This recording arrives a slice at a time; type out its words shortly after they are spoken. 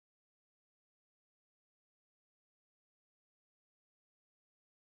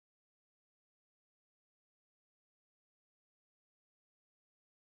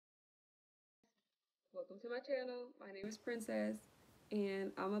Welcome to my channel. My name is Princess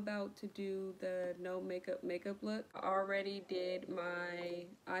and I'm about to do the no makeup look. I already did my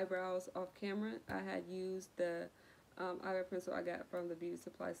eyebrows off camera. I had used the eyebrow pencil I got from the beauty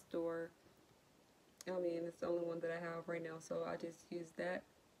supply store. I mean, it's the only one that I have right now, so I just used that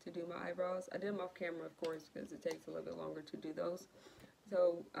to do my eyebrows. I did them off camera, of course, because it takes a little bit longer to do those.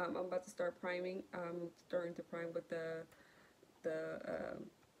 So I'm about to start priming. I'm starting to prime with the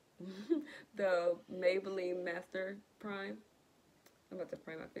the Maybelline Master Prime. I'm about to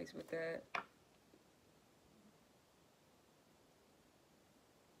prime my face with that.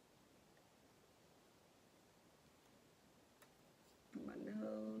 My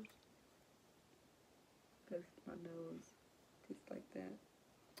nose, because my nose just like that.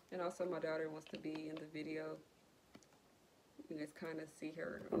 And also my daughter wants to be in the video. You guys kind of see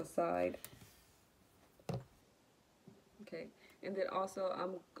her on the side. Okay, and then also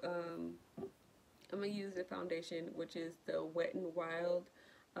I'm gonna use the foundation, which is the Wet n Wild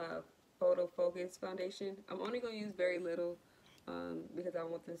Photo Focus foundation. I'm only gonna use very little because I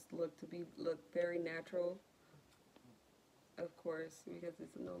want this look to look very natural. Of course, because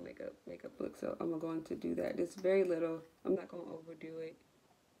it's a no makeup look, so I'm going to do that. Just very little. I'm not gonna overdo it.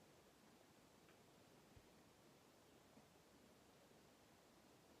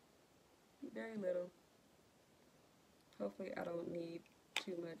 Very little. Hopefully I don't need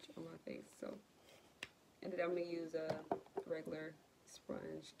too much on my face. So, and then I'm gonna use a regular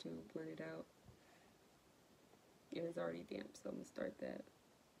sponge to blend it out. And it's already damp, so I'm gonna start that.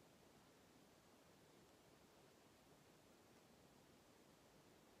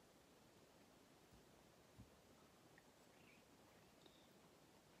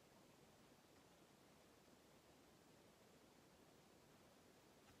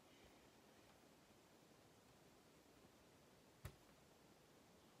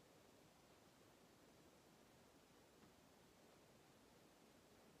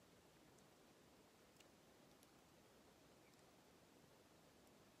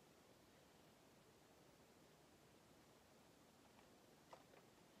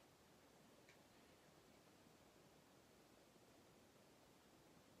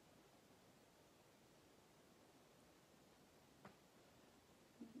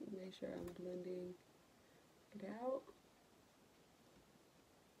 Make sure I'm blending it out.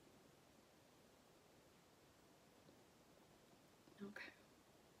 Okay.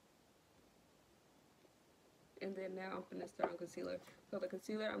 And then now I'm going to start on concealer. So the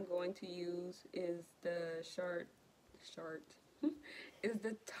concealer I'm going to use is the is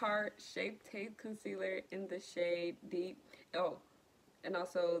the Tarte Shape Tape Concealer in the shade Deep. Oh, and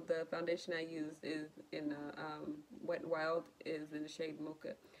also the foundation I use is in Wet n Wild is in the shade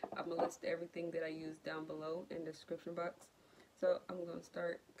Mocha. I'm going to list everything that I use down below in the description box. So I'm going to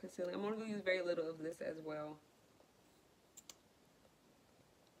start concealing. I'm going to use very little of this as well.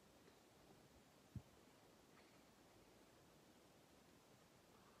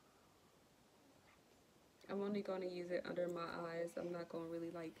 I'm only going to use it under my eyes. I'm not going to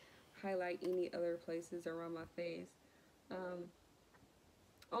really like highlight any other places around my face.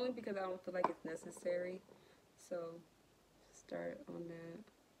 Only because I don't feel like it's necessary. So start on that.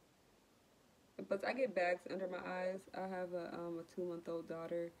 But I get bags under my eyes. I have a 2-month-old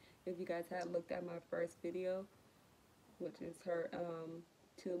daughter. If you guys had looked at my first video, which is her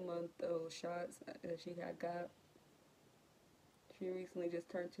 2-month-old shots that she had got. She recently just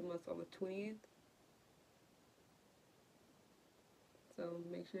turned 2 months on the 20th. So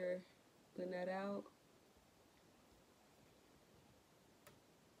make sure blend that out.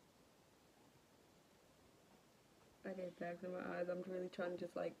 I get bags in my eyes. I'm really trying to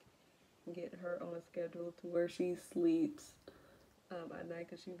just like get her on a schedule to where she sleeps at night,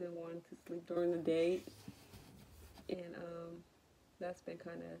 because she's been wanting to sleep during the day, and that's been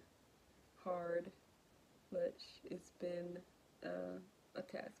kind of hard, but it's been a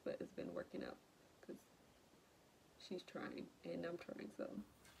task, but it's been working out because she's trying and I'm trying. So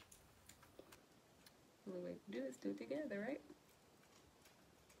the only way to do this, do it together, right?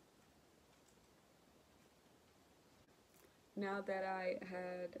 Now that I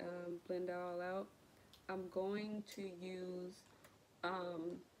had blended all out, I'm going to use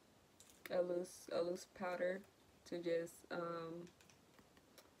a loose powder to just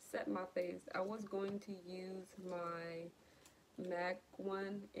set my face. I was going to use my MAC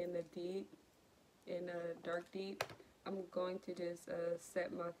one in a dark deep. I'm going to just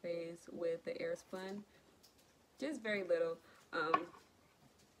set my face with the air spun, just very little.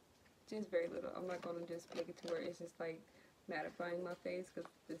 Just very little. I'm not going to just make it to where it's just like mattifying my face, because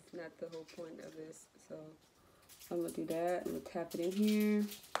it's not the whole point of this. So I'm going to do that. I'm going to tap it in here.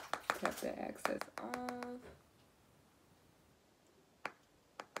 tap the excess off.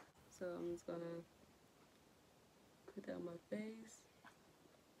 So I'm just gonna put that on my face.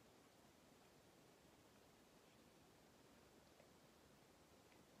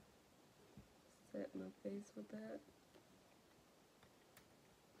 Set my face with that.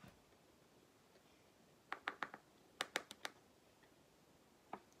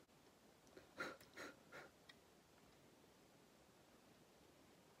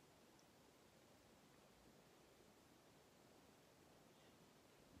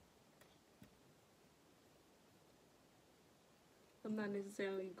 I'm not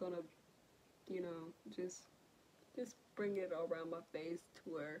necessarily gonna, you know, just bring it around my face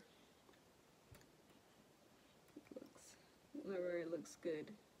to where it looks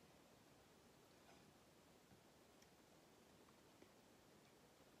good.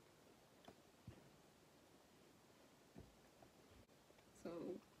 So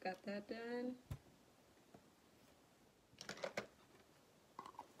got that done.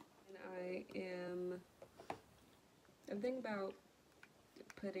 And I'm thinking about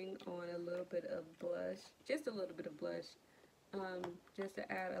putting on a little bit of blush, just a little bit of blush, just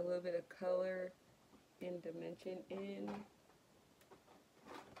to add a little bit of color and dimension in.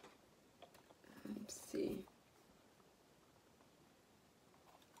 Let's see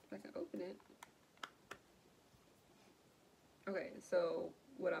if I can open it. Okay, so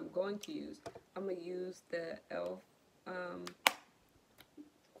what I'm going to use, I'm going to use the e.l.f.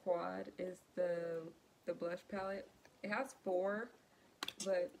 Quad is the blush palette. It has 4,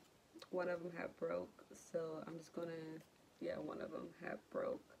 but one of them had broke, so I'm just gonna, yeah, one of them had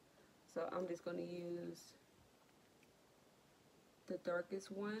broke, so I'm just gonna use the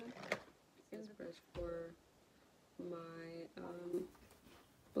darkest one. This brush for my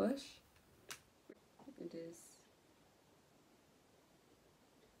blush, and just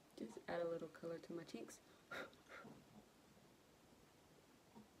add a little color to my cheeks.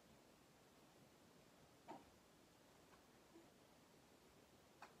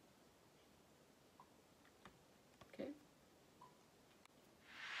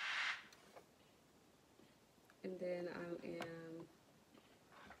 And then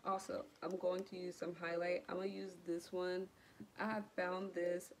I'm going to use some highlight. I'm going to use this one. I have found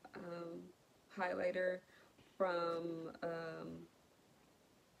this highlighter from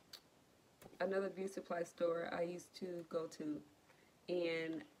another beauty supply store I used to go to,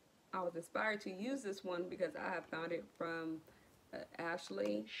 and I was inspired to use this one because I have found it from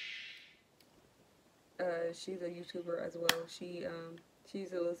Ashley. She's a YouTuber as well. She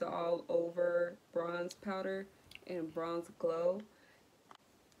uses all over bronze powder and bronze glow.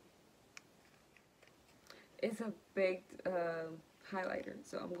 It's a baked highlighter,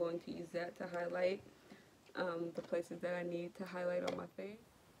 so I'm going to use that to highlight the places that I need to highlight on my face.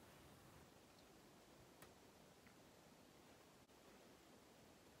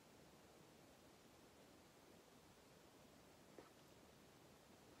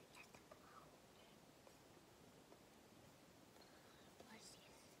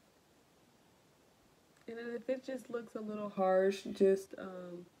 And then if it just looks a little harsh, just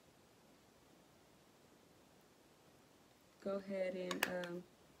go ahead and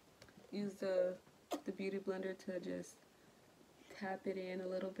use the beauty blender to just tap it in a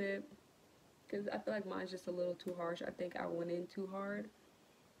little bit, because I feel like mine's just a little too harsh. I think I went in too hard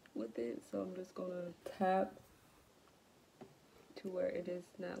with it, so I'm just gonna tap to where it does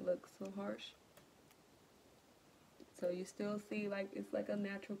not look so harsh. So you still see like it's like a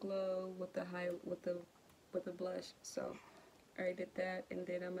natural glow with the blush. So I already did that, and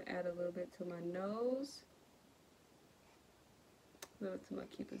then I'm gonna add a little bit to my nose, a little to my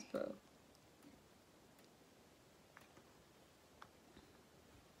cupid's bow.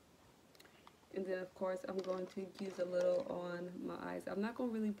 And then of course I'm going to use a little on my eyes. I'm not going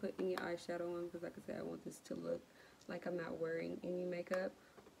to really put any eyeshadow on because, like I said, I want this to look like I'm not wearing any makeup.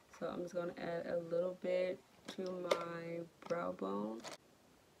 So I'm just going to add a little bit to my brow bone.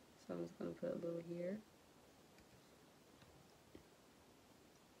 So I'm just going to put a little here.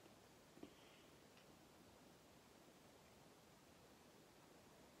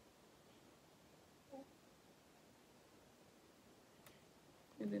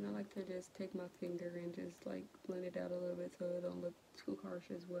 And then I like to just take my finger and just like blend it out a little bit so it don't look too harsh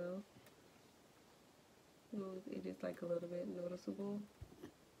as well. It is like a little bit noticeable.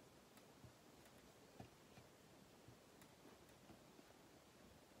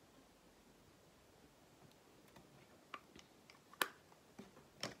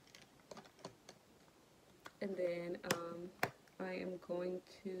 And then I am going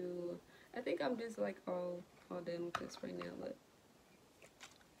to, I think I'm just like all done with this right now. Look.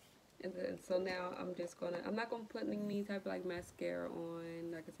 And then, so now I'm not gonna put any type of like mascara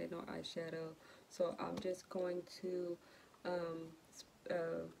on, like I said, no eyeshadow. So I'm just going to um,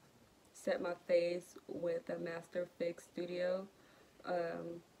 uh, set my face with a Master Fix Studio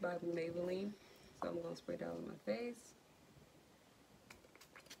by Maybelline. So I'm gonna spray that on my face.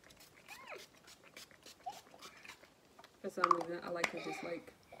 For some reason, I like to just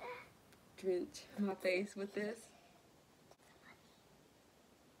like drench my face with this.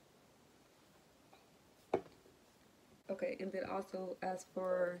 Okay, and then also as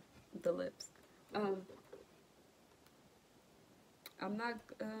for the lips, um, I'm not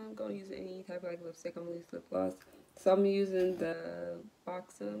going to use any type of like lipstick. I'm going to use lip gloss. So I'm using the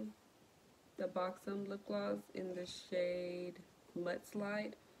Boxum lip gloss in the shade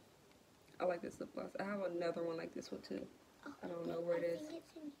Mudslide. I like this lip gloss. I have another one like this one too. I don't know where it is. I think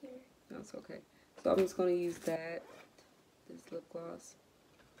it's in here. No, it's okay. So I'm just going to use this lip gloss.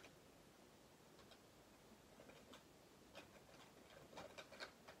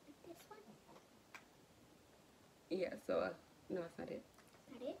 This one? Yeah, so, no, it's not it.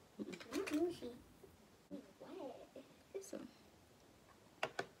 Not it? Mm-hmm. So,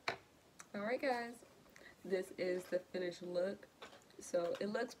 alright guys, this is the finished look. So it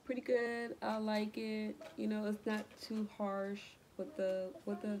looks pretty good. I like it. You know, it's not too harsh with the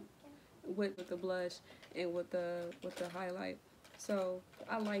blush and with the highlight. So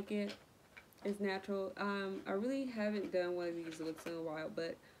I like it. It's natural. I really haven't done one of these looks in a while,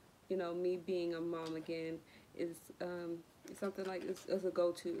 but you know, me being a mom again is something like it's a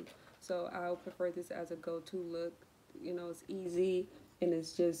go-to. So I'll prefer this as a go-to look. You know, it's easy and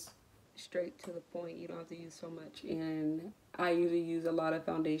it's just straight to the point. You don't have to use so much. And I usually use a lot of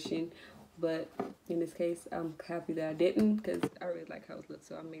foundation, but in this case, I'm happy that I didn't because I really like how it looks.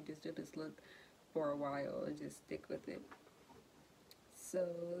 So I may just do this look for a while and just stick with it. So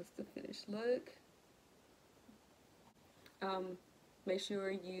it's the finished look. Make sure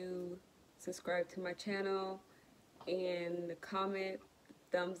you subscribe to my channel and comment,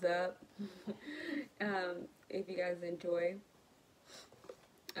 thumbs up if you guys enjoy.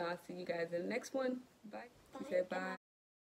 I'll see you guys in the next one. Bye. She said bye.